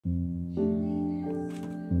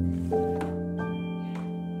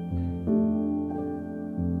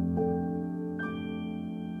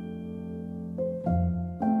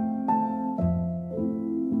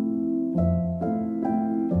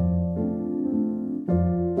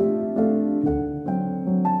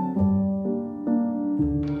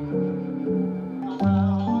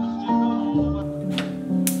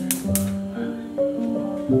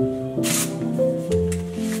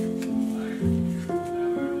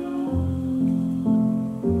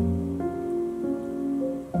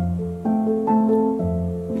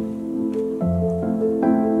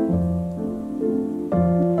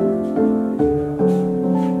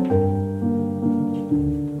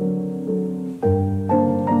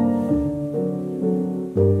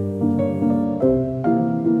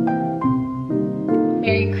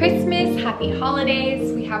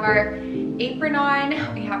holidays. We have our apron on,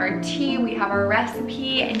 we have our tea, we have our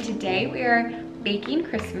recipe, and today we are baking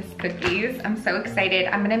Christmas cookies. I'm so excited.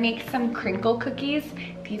 I'm gonna make some crinkle cookies.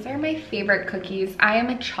 These are my favorite cookies. I am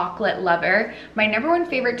a chocolate lover. My #1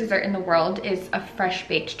 favorite dessert in the world is a fresh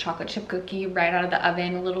baked chocolate chip cookie right out of the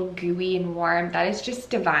oven, a little gooey and warm. That is just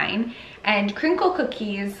divine. And crinkle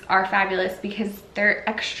cookies are fabulous because they're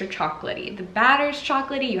extra chocolatey. The batter's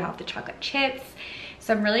chocolatey, you have the chocolate chips.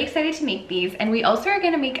 So I'm really excited to make these. And we also are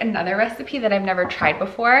gonna make another recipe that I've never tried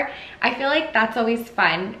before. I feel like that's always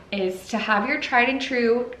fun, is to have your tried and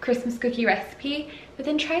true Christmas cookie recipe, but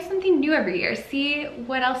then try something new every year. See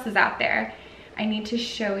what else is out there. I need to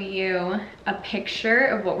show you a picture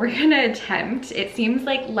of what we're gonna attempt. It seems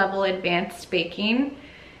like level advanced baking,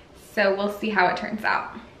 so we'll see how it turns out.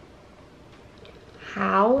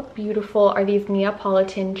 How beautiful are these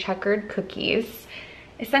Neapolitan checkered cookies?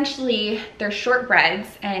 Essentially, they're shortbreads,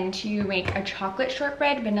 and you make a chocolate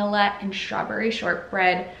shortbread, vanilla, and strawberry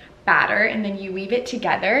shortbread batter, and then you weave it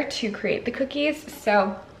together to create the cookies.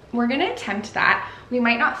 So we're gonna attempt that. We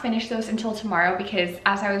might not finish those until tomorrow because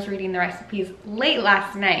as I was reading the recipes late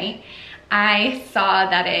last night, I saw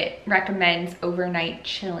that it recommends overnight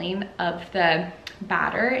chilling of the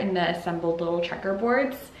batter in the assembled little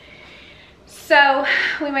checkerboards. So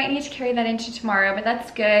we might need to carry that into tomorrow, but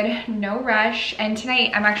that's good, no rush. And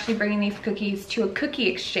tonight I'm actually bringing these cookies to a cookie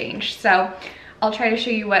exchange. So I'll try to show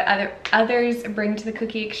you what others bring to the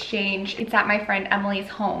cookie exchange. It's at my friend Emily's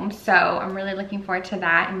home, so I'm really looking forward to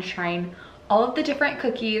that and trying all of the different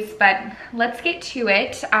cookies, but let's get to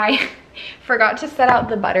it. I forgot to set out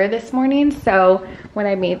the butter this morning, so when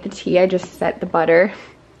I made the tea, I just set the butter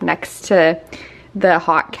next to the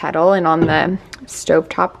hot kettle and on the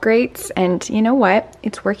stovetop grates, and you know what?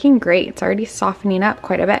 It's working great. It's already softening up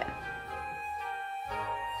quite a bit.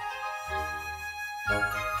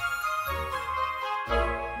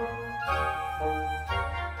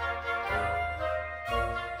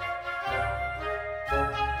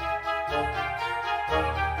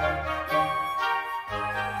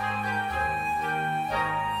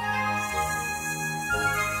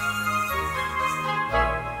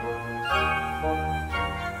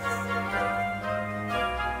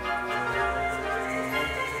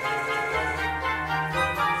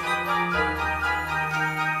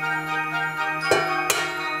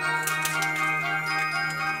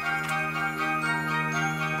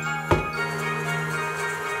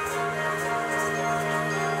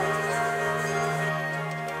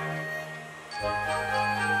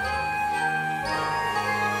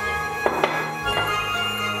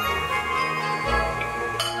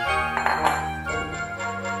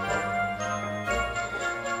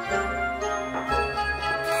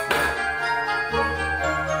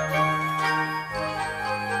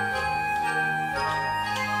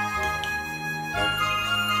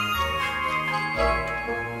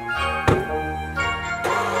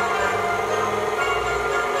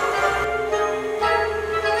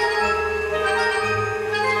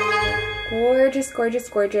 Gorgeous, gorgeous,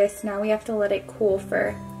 gorgeous. Now we have to let it cool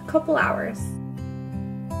for a couple hours.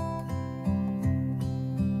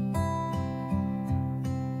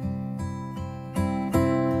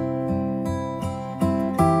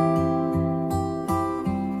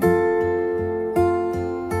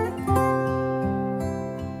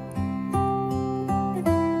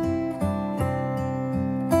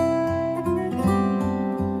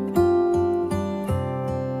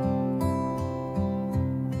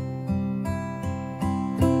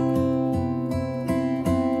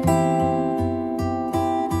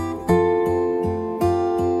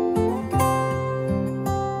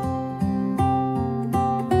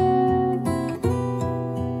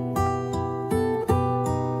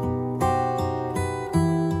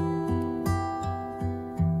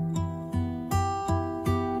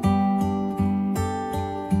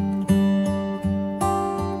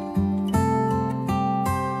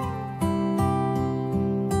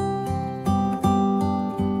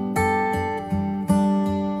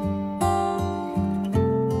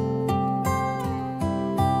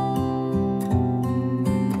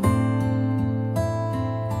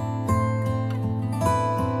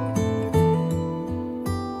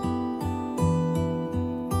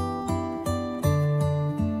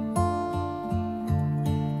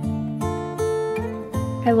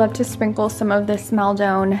 I love to sprinkle some of this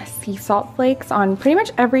Maldon sea salt flakes on pretty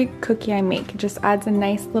much every cookie I make. It just adds a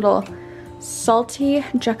nice little salty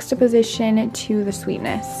juxtaposition to the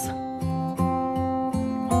sweetness.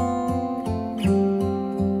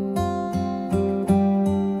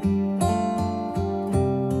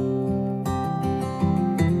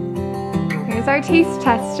 Here's our taste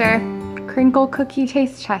tester. crinkle cookie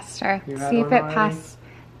taste tester. You had See if one it already? passes.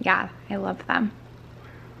 Yeah, I love them.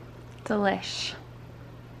 Delish.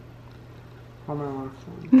 Homer wants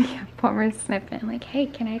one. Yeah, Palmer's sniffing like, hey,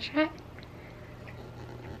 can I try?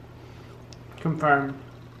 Confirmed.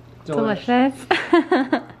 Delicious.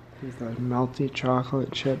 There's those melty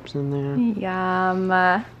chocolate chips in there.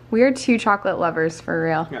 Yum. We are two chocolate lovers for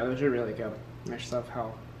real. Yeah, those are really good. I just love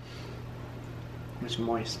how much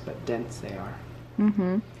moist but dense they are.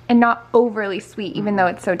 Mm-hmm. And not overly sweet, even though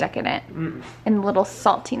it's so decadent. Mm-mm. And a little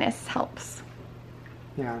saltiness helps.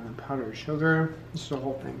 Yeah, and the powdered sugar. It's the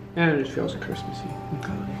whole thing. And it just feels Christmassy.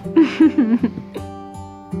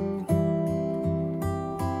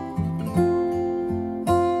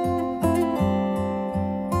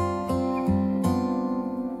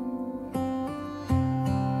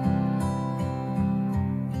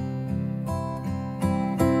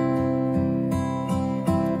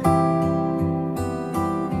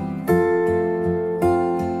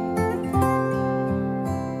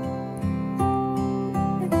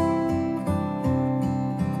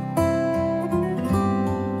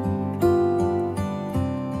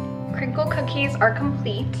 Cookies are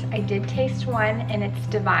complete. I did taste one and it's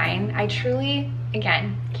divine. I truly,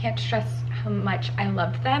 again, can't stress how much I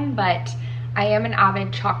love them, but I am an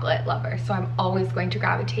avid chocolate lover, so I'm always going to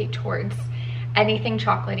gravitate towards anything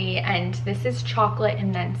chocolatey, and this is chocolate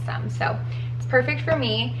and then some, so it's perfect for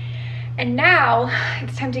me. And now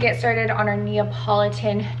it's time to get started on our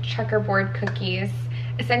Neapolitan checkerboard cookies.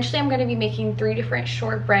 Essentially, I'm going to be making 3 different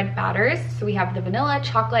shortbread batters. So we have the vanilla,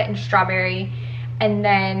 chocolate, and strawberry. And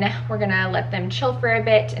then we're gonna let them chill for a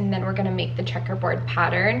bit, and then we're gonna make the checkerboard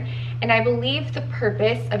pattern. And I believe the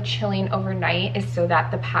purpose of chilling overnight is so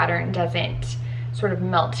that the pattern doesn't sort of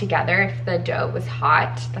melt together if the dough was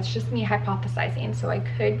hot. That's just me hypothesizing, so I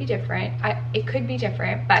could be different. It could be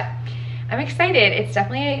different, but I'm excited. It's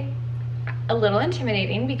definitely a little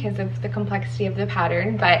intimidating because of the complexity of the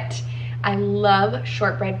pattern, but I love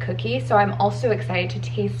shortbread cookies, so I'm also excited to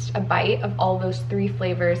taste a bite of all those 3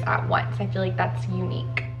 flavors at once. I feel like that's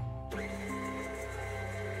unique.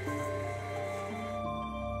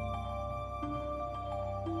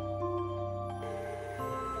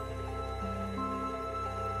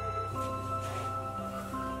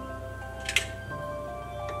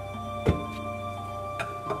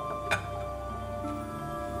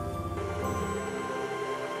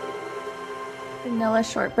 Vanilla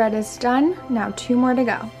shortbread is done. Now 2 more to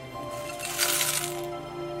go.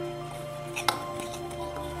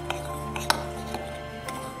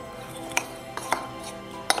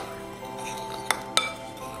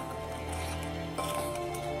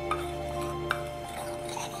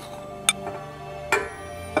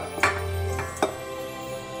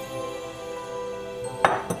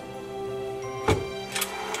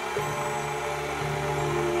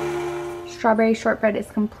 Strawberry shortbread is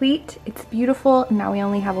complete. It's beautiful. And now we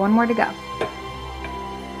only have 1 more to go.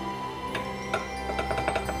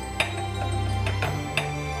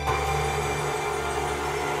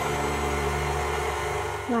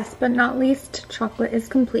 Last but not least, chocolate is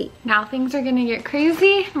complete. Now things are gonna get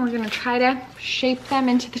crazy, and we're gonna try to shape them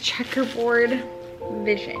into the checkerboard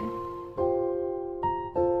vision.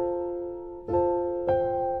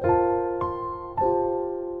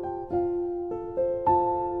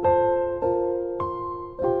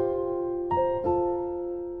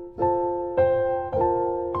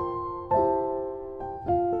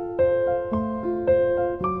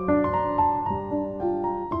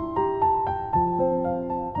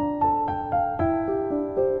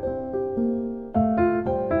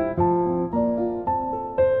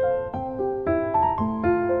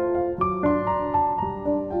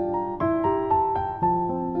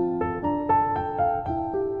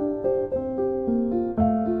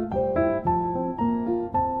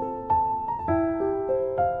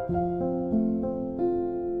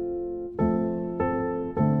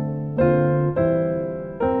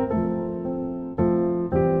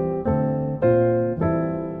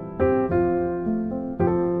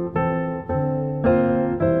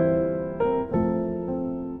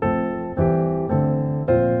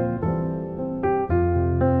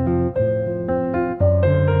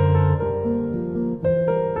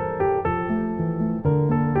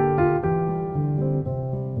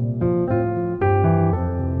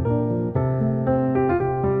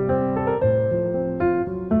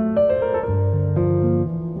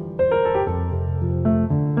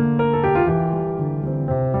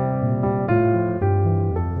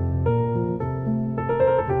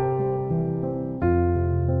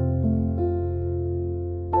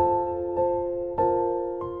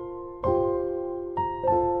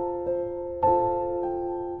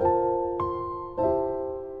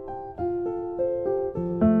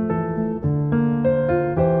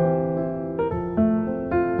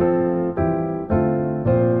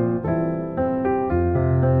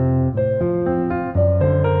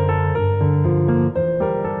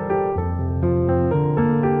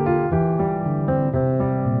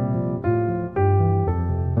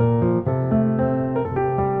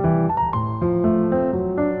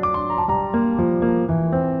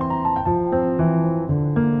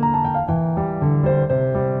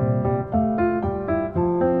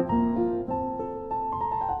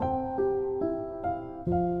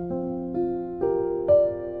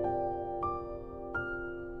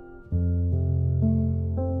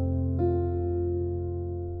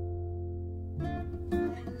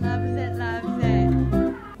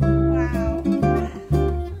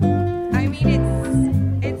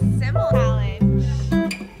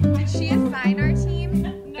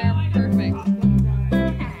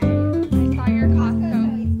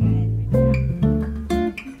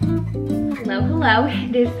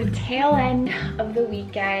 is the tail end of the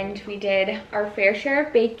weekend. We did our fair share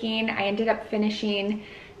of baking. I ended up finishing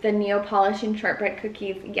the Neapolitan shortbread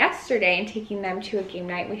cookies yesterday and taking them to a game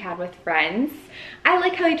night we had with friends. I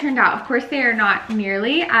like how they turned out. Of course, they are not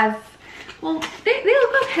nearly as, well, they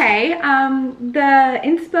look okay. The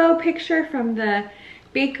inspo picture from the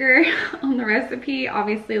baker on the recipe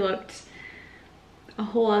obviously looked a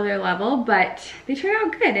whole other level, but they turned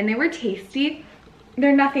out good and they were tasty.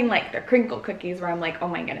 They're nothing like the crinkle cookies where I'm like, oh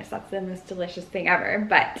my goodness, that's the most delicious thing ever,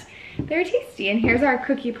 but they're tasty. And here's our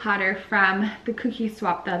cookie platter from the cookie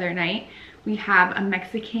swap the other night. We have a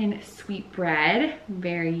Mexican sweetbread,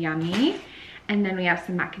 very yummy. And then we have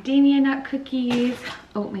some macadamia nut cookies,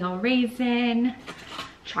 oatmeal raisin,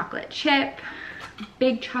 chocolate chip,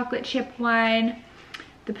 big chocolate chip one,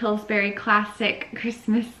 the Pillsbury classic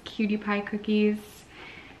Christmas cutie pie cookies,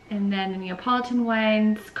 and then the Neapolitan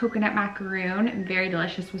ones, coconut macaroon, very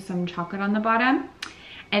delicious with some chocolate on the bottom.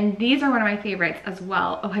 And these are one of my favorites as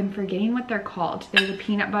well. Oh, I'm forgetting what they're called. They're the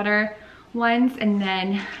peanut butter ones, and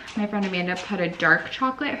then my friend Amanda put a dark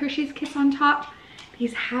chocolate Hershey's Kiss on top.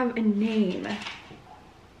 These have a name.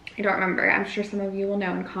 I don't remember. I'm sure some of you will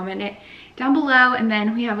know and comment it down below. And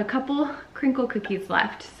then we have a couple crinkle cookies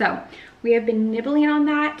left. So we have been nibbling on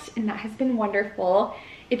that, and that has been wonderful.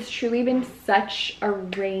 It's truly been such a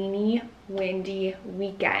rainy, windy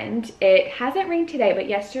weekend. It hasn't rained today, but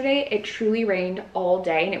yesterday it truly rained all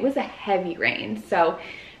day, and it was a heavy rain. So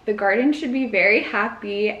the garden should be very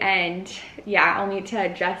happy, and yeah, I'll need to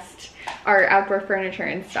adjust our outdoor furniture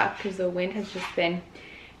and stuff because the wind has just been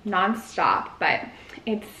non-stop, but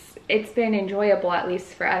it's been enjoyable, at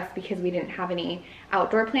least for us, because we didn't have any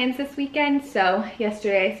outdoor plans this weekend. So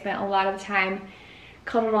yesterday I spent a lot of time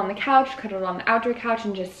cuddled on the couch, cuddled on the outdoor couch,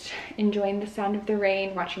 and just enjoying the sound of the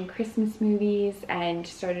rain, watching Christmas movies, and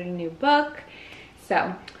started a new book.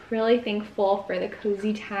 So really thankful for the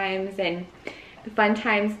cozy times and the fun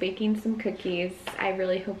times baking some cookies. I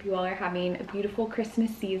really hope you all are having a beautiful Christmas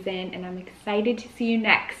season, and I'm excited to see you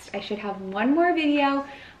next. I should have one more video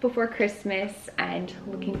before Christmas, and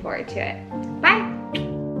looking forward to it. Bye!